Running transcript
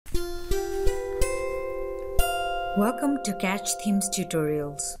Welcome to Catch Themes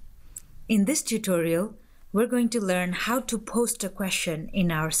Tutorials. In this tutorial, we're going to learn how to post a question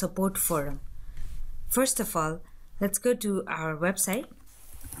in our support forum. First of all, let's go to our website.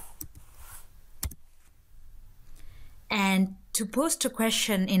 And to post a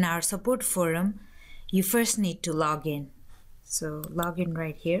question in our support forum, you first need to log in. So log in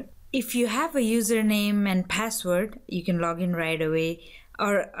right here. If you have a username and password, you can log in right away,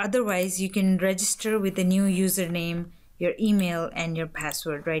 or otherwise you can register with a new username, your email, and your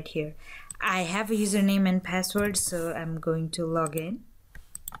password right here. I have a username and password, so I'm going to log in.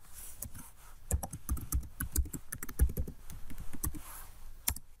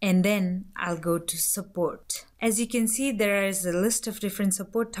 And then I'll go to support. As you can see, there is a list of different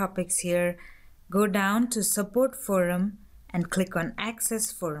support topics here. Go down to support forum and click on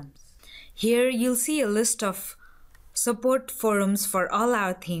access forums. Here you'll see a list of support forums for all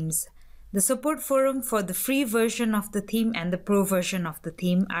our themes. The support forum for the free version of the theme and the pro version of the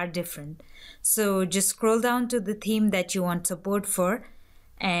theme are different. So just scroll down to the theme that you want support for,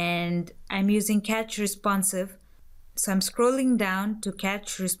 and I'm using Catch Responsive. So I'm scrolling down to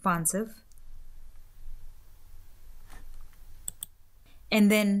Catch Responsive. And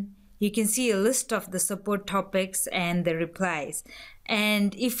then you can see a list of the support topics and the replies.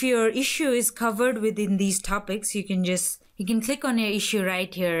 And if your issue is covered within these topics, you can click on your issue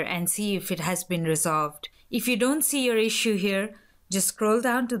right here and see if it has been resolved. If you don't see your issue here, just scroll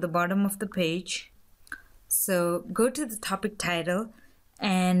down to the bottom of the page. So go to the topic title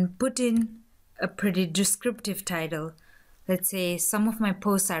and put in a pretty descriptive title. Let's say some of my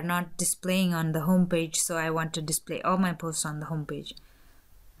posts are not displaying on the home page, so I want to display all my posts on the home page.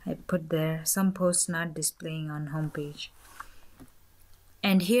 I put there some posts not displaying on home page.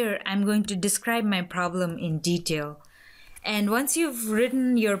 And here I'm going to describe my problem in detail. And once you've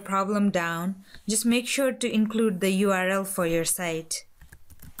written your problem down, just make sure to include the URL for your site.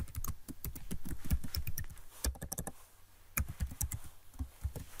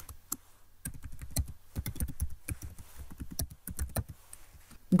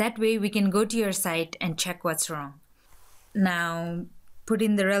 That way we can go to your site and check what's wrong. Now put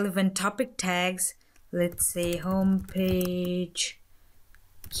in the relevant topic tags. Let's say homepage,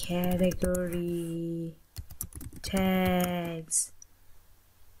 category, tags,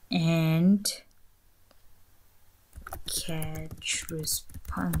 and Catch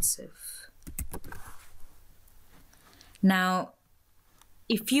Responsive. Now,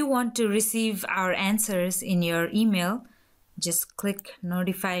 if you want to receive our answers in your email, just click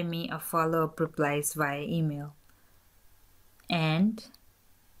Notify Me of follow-up replies via email and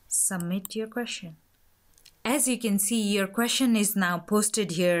submit your question. As you can see, your question is now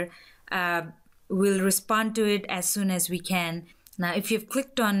posted here. We'll respond to it as soon as we can. Now, if you've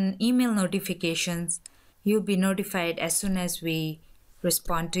clicked on email notifications, you'll be notified as soon as we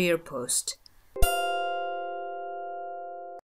respond to your post.